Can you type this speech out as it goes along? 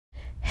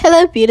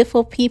Hello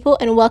beautiful people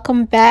and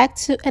welcome back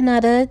to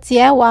another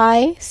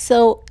DIY.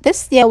 So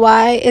this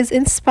DIY is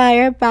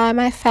inspired by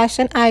my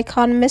fashion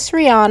icon Miss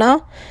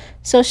Rihanna.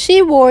 So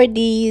she wore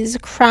these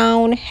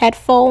crown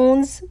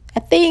headphones,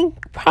 I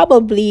think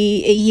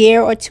probably a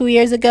year or 2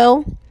 years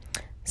ago.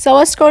 So I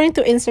was scrolling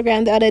through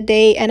Instagram the other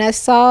day and I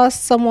saw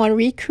someone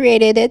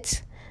recreated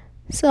it.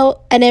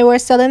 And they were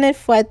selling it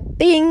for I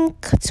think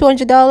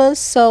 $200.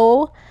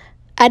 So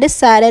I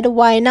decided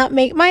why not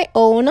make my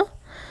own.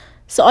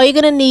 So all you're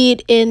gonna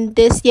need in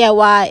this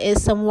DIY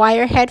is some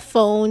wire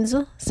headphones,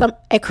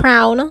 a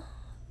crown,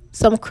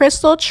 some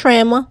crystal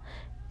trim,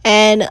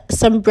 and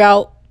some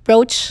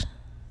brooch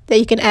that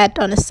you can add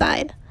on the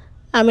side.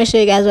 I'm gonna show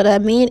you guys what I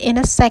mean in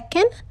a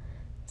second.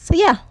 So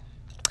yeah,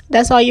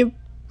 that's all you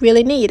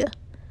really need.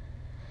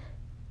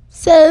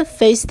 So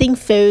first thing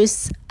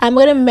first, I'm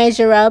gonna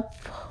measure up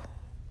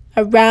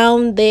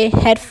around the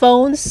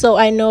headphones so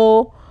I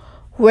know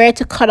where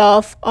to cut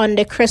off on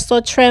the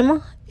crystal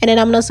trim. And then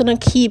I'm just going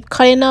to keep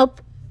cutting up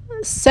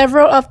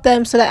several of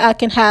them so that I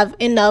can have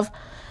enough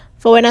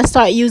for when I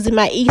start using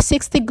my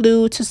E60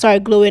 glue to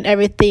start gluing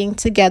everything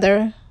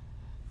together.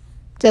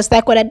 Just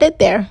like what I did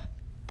there.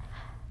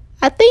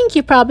 I think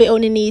you probably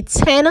only need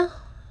 10.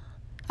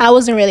 I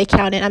wasn't really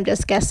counting, I'm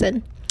just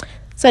guessing.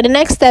 So the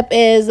next step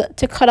is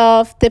to cut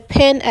off the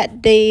pin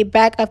at the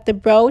back of the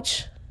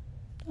brooch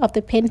of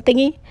the pin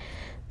thingy.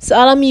 So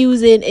all I'm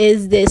using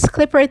is this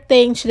clipper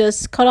thing to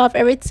just cut off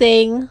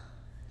everything.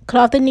 Cut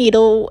off the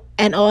needle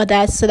and all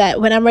that so that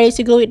when I'm ready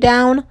to glue it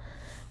down,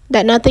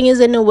 that nothing is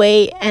in the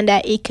way and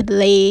that it could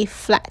lay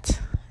flat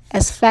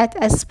as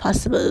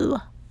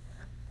possible.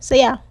 So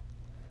yeah.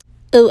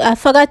 Oh, I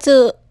forgot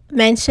to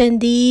mention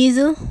these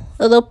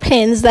little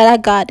pins that I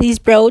got, these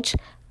brooch.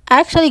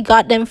 I actually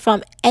got them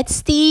from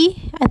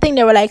Etsy. I think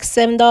they were like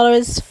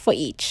 $7 for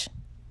each.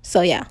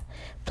 So yeah.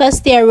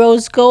 Plus they're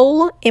rose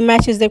gold. It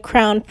matches the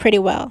crown pretty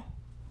well.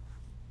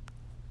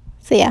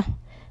 So yeah.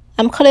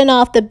 I'm cutting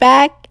off the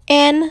back.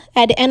 And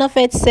at the end of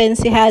it,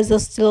 since it has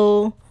this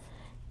little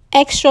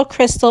extra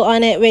crystal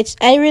on it, which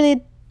I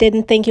really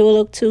didn't think it would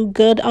look too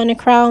good on the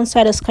crown, so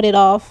I just cut it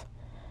off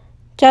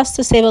just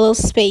to save a little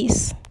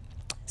space.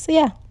 So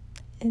yeah,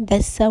 and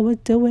that's how we're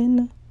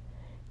doing.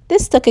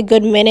 This took a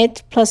good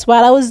minute, plus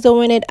while I was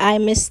doing it, I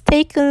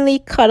mistakenly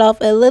cut off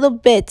a little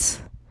bit,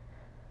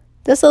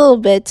 just a little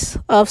bit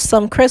of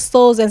some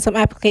crystals and some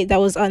applique that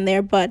was on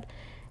there, but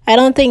I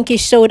don't think it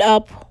showed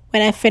up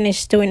when I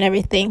finished doing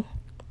everything.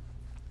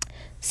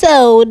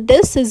 So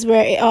this is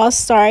where it all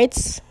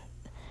starts.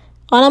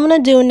 All I'm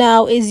going to do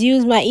now is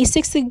use my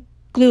E60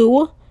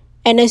 glue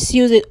and just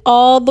use it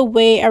all the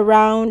way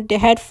around the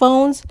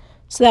headphones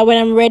so that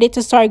when I'm ready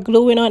to start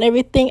gluing on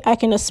everything, I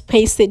can just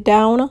paste it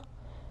down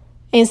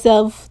instead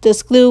of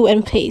just glue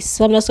and paste.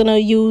 So I'm just going to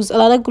use a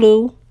lot of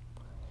glue,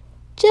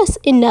 just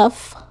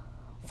enough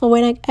for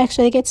when I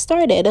actually get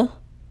started.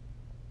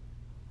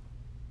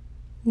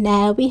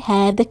 Now we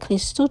have the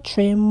crystal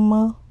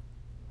trim.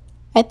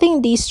 I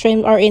think these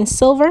trims are in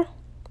silver.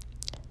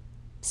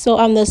 So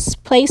I'm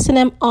just placing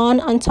them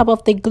on top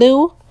of the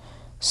glue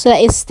so that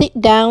it sticks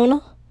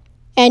down.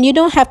 And you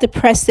don't have to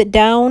press it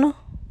down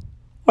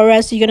or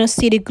else you're going to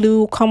see the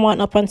glue come on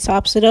up on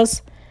top. So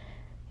just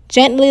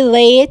gently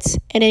lay it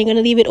and then you're going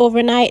to leave it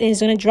overnight and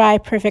it's going to dry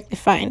perfectly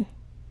fine.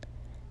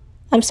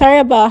 I'm sorry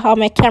about how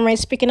my camera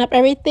is picking up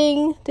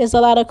everything. There's a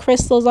lot of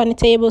crystals on the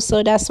table,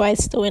 so that's why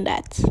it's doing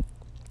that.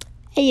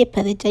 I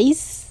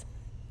apologize.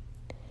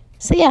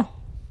 So yeah.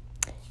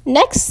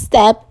 Next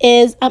step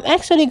is I'm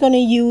actually going to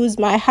use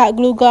my hot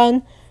glue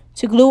gun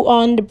to glue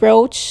on the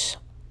brooch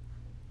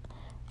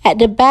at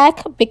the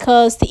back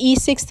because the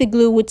E60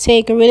 glue would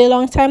take a really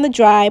long time to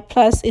dry,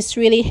 plus it's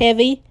really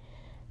heavy.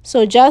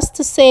 So just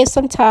to save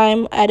some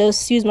time, I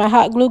just use my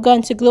hot glue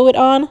gun to glue it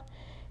on.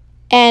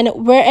 And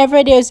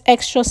wherever there's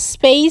extra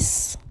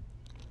space,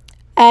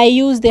 I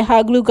use the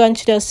hot glue gun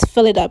to just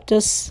fill it up.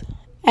 Just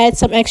add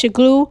some extra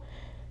glue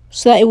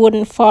so that it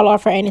wouldn't fall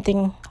off or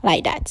anything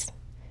like that.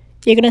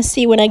 You're going to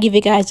see when I give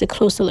you guys a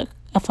closer look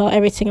of how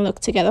everything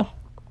looks together.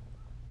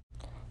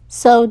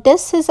 So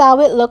this is how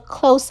it looks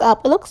close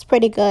up. It looks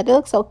pretty good. It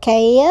looks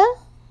okay.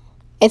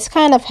 It's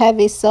kind of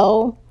heavy,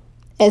 so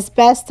it's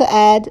best to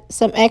add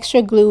some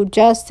extra glue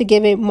just to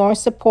give it more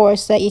support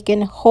so that you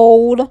can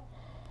hold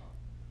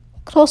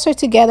closer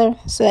together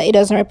so that it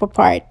doesn't rip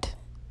apart.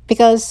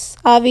 Because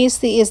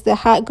obviously it's the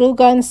hot glue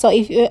gun, so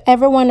if you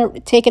ever want to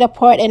take it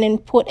apart and then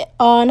put it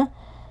on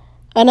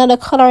another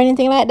color or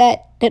anything like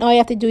that, then all you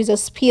have to do is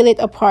just peel it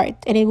apart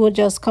and it will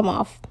just come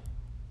off.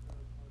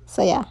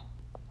 So yeah.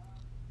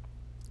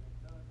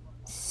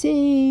 So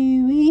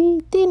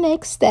the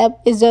next step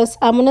is just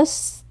I'm gonna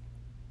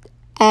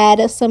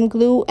add some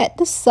glue at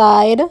the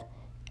side,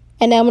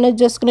 and I'm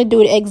just gonna do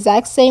the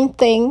exact same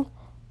thing.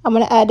 I'm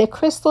gonna add the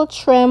crystal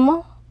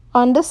trim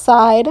on the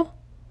side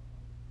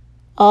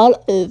all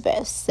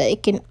over so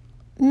it can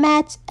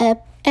match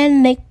up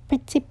and look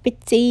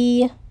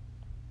pretty.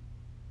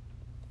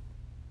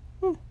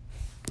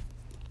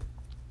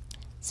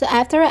 So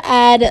after I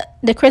add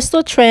the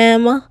crystal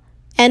trim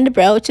and the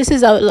brooch, this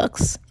is how it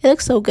looks. It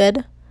looks so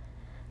good.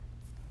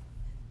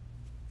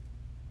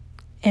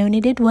 I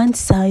only did one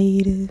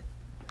side.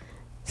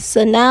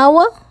 So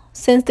now,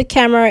 since the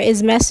camera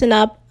is messing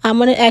up, I'm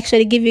going to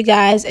actually give you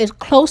guys a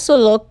closer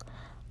look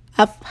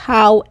of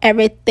how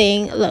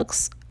everything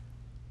looks,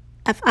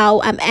 of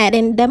how I'm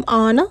adding them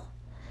on.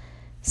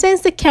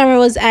 Since the camera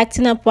was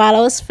acting up while I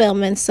was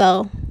filming,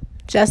 so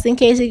just in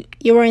case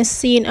you weren't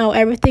seeing how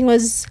everything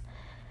was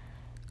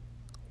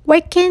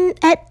working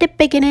at the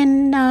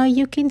beginning, now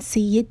you can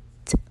see it.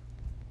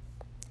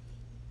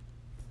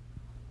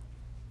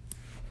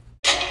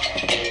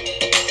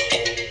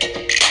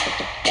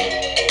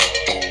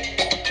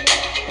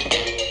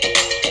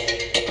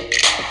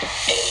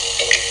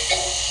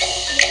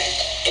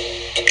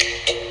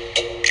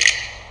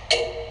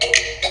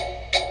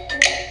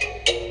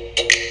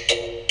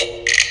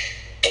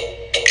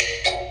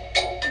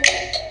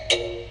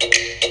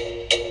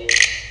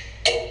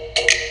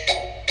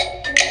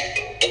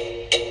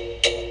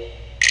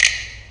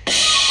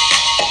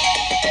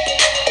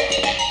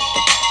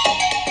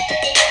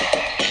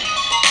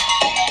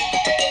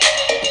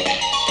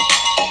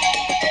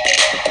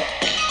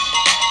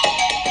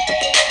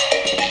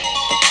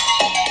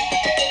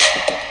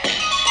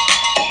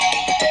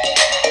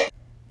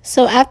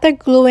 So after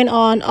gluing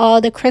on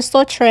all the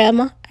crystal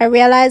trim, I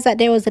realized that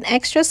there was an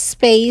extra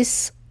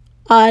space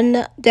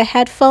on the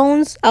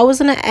headphones. I was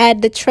going to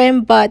add the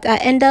trim, but I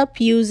end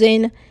up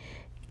using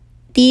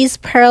these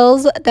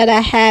pearls that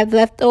I have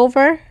left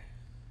over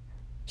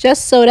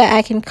just so that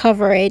I can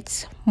cover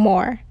it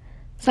more.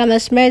 So I'm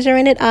just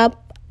measuring it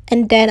up,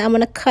 and then I'm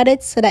going to cut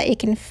it so that it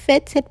can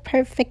fit it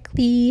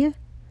perfectly.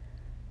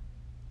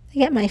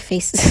 Look at my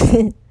face.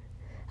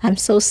 I'm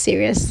so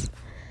serious.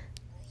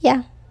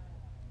 Yeah.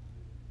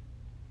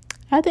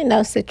 I think that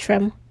was the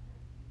trim.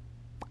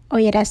 Oh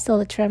yeah, that's still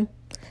the trim.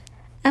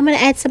 I'm gonna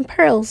add some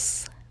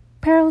pearls.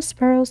 Pearls,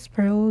 pearls,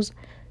 pearls.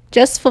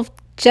 Just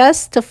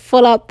to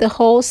fill up the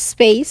whole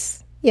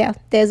space. Yeah,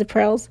 there's the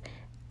pearls.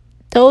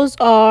 Those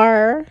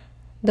are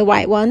the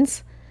white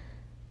ones.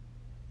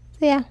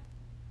 So yeah.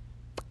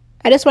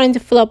 I just wanted to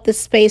fill up the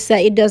space so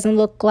that it doesn't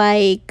look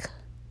like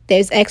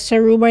there's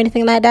extra room or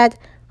anything like that.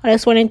 I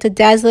just wanted to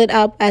dazzle it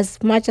up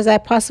as much as I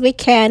possibly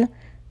can.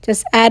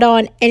 Just add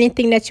on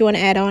anything that you want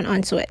to add on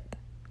onto it,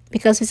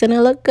 because it's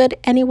gonna look good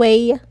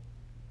anyway.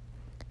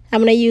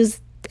 I'm gonna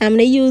use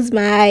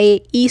my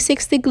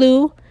E60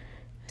 glue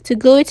to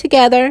glue it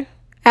together.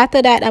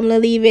 After that, I'm gonna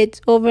leave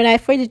it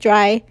overnight for it to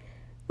dry.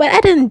 But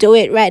I didn't do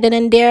it right then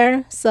and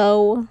there,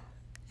 so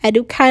I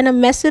do kind of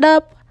mess it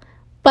up.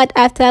 But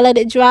after I let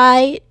it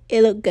dry,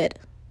 it looked good.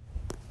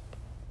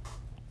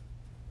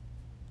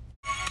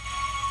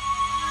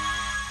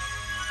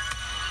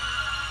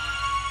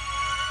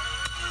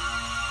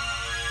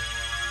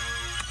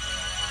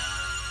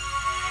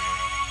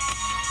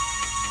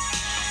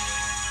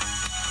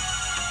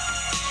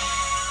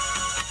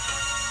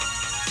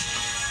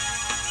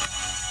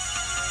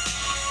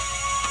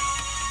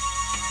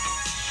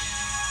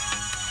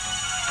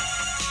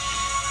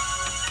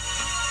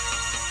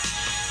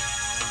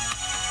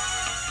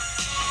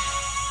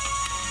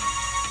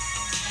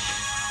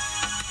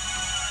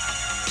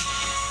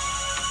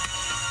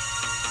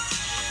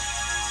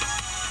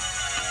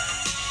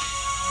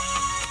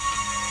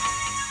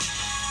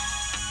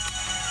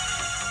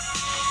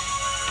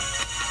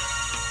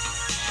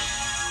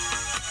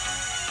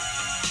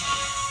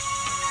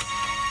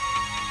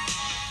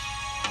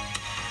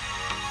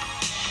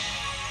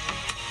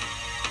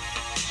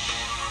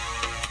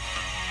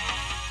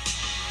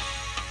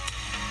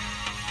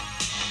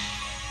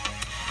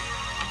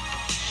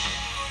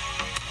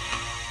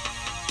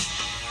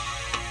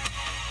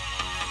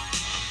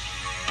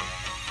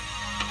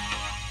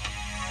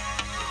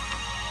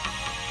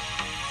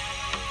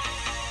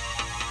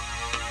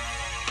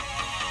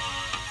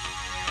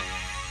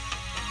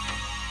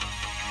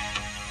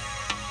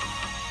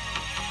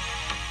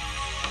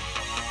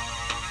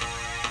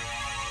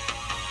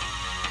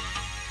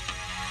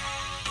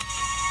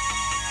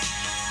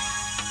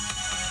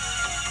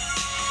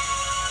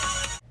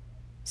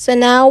 So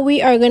now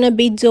we are going to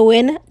be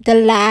doing the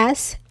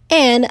last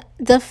and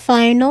the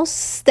final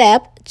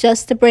step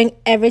just to bring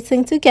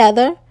everything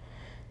together.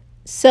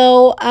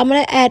 So I'm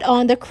going to add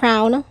on the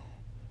crown.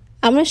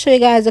 I'm going to show you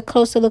guys a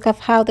closer look of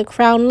how the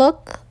crown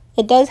look.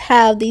 It does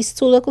have these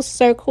two little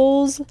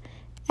circles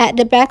at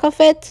the back of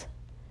it.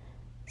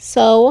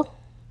 So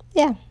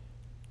yeah,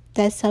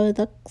 that's how it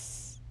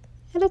looks.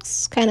 It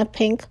looks kind of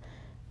pink.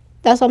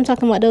 That's what I'm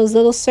talking about, those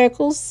little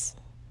circles.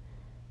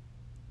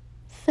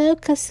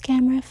 Focus,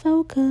 camera,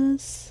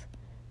 focus.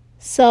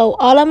 So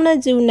all I'm gonna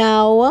do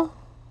now,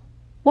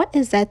 what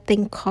is that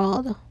thing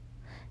called?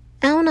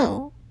 I don't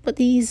know, but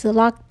these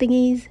lock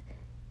thingies,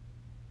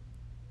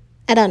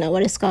 I don't know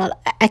what it's called.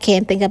 I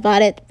can't think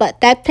about it,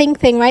 but that pink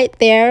thing right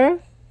there,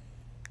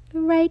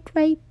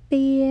 right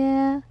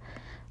there,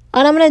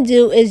 all I'm gonna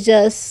do is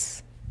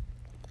just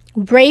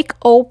break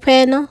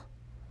open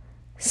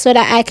so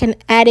that I can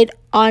add it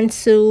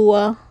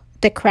onto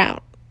the crown.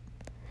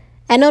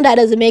 I know that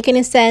doesn't make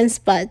any sense,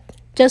 but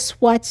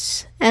just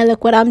watch and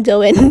look what I'm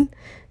doing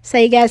so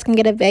you guys can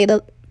get a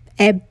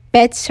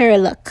better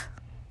look.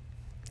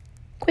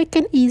 Quick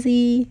and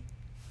easy.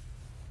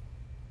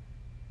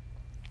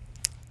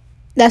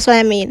 That's what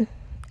I mean.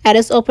 I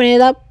just open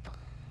it up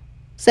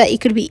so that it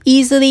could be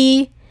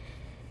easily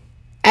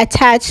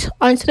attached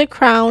onto the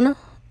crown,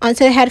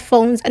 onto the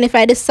headphones. And if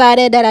I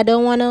decided that I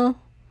don't want to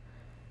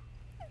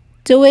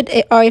do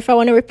it, or if I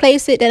want to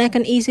replace it, then I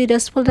can easily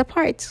just pull it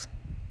apart.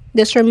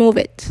 Just remove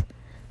it.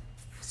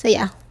 So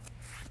yeah,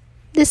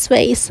 this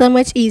way is so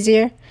much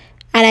easier.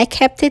 And I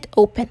kept it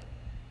open.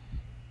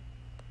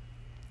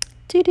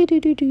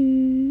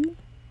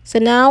 So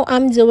now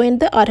I'm doing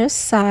the other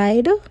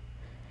side.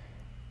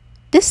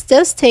 This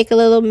does take a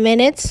little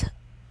minute,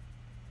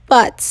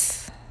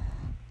 but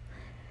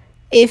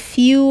if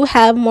you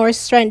have more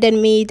strength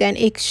than me, then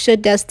it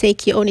should just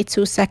take you only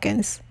 2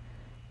 seconds.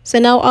 So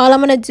now all I'm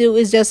going to do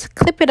is just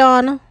clip it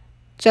on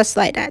just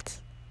like that.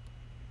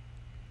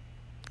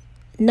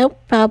 No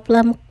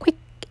problem. Quick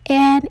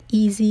and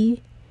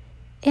easy.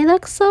 It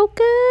looks so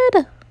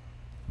good.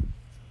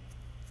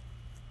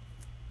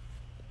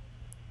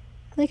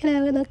 Look at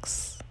how it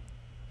looks.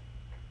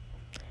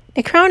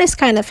 The crown is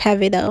kind of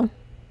heavy though.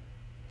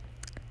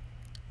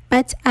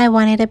 But I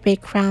wanted a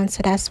big crown,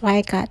 so that's why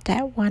I got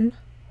that one.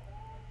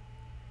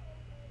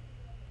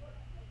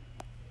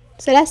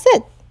 So that's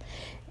it.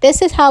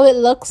 This is how it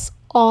looks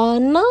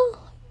on.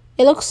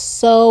 It looks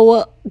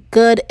so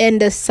good in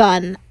the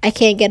sun. I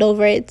can't get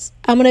over it.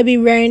 I'm going to be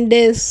wearing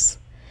this.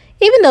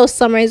 Even though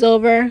summer is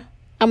over,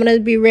 I'm going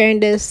to be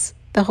wearing this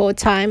the whole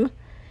time.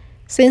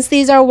 Since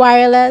these are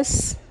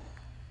wireless,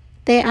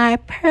 they are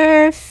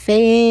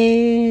perfect.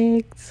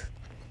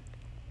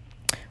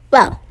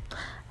 Well,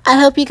 I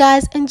hope you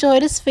guys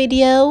enjoyed this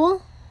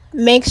video.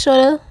 Make sure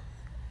to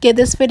give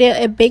this video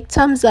a big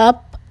thumbs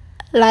up,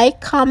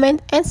 like,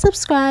 comment, and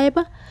subscribe.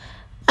 And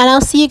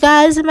I'll see you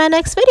guys in my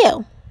next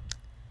video.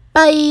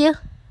 Bye.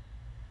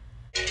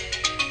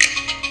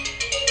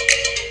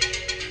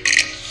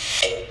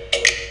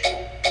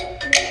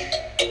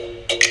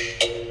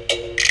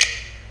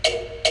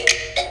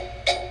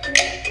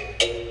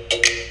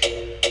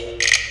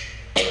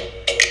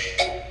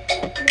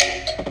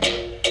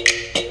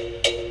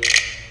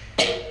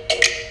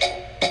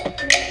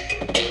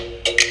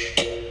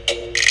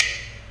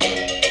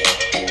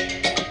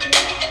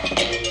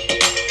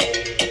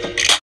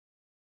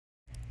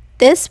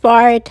 This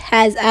part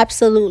has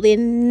absolutely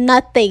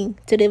nothing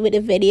to do with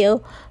the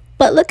video,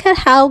 but look at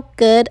how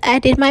good I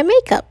did my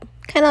makeup.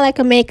 Kind of like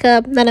a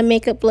makeup, not a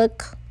makeup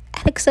look.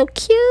 I look so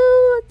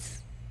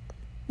cute.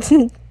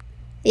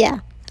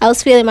 Yeah, I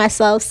was feeling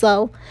myself,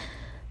 so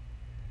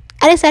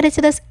I decided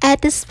to just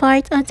add this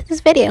part onto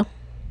this video.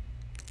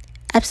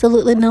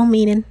 Absolutely no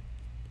meaning.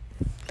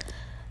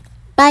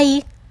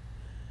 Bye.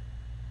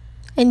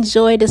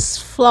 Enjoy this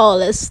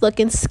flawless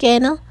looking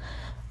skin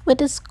with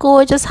this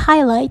gorgeous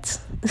highlights.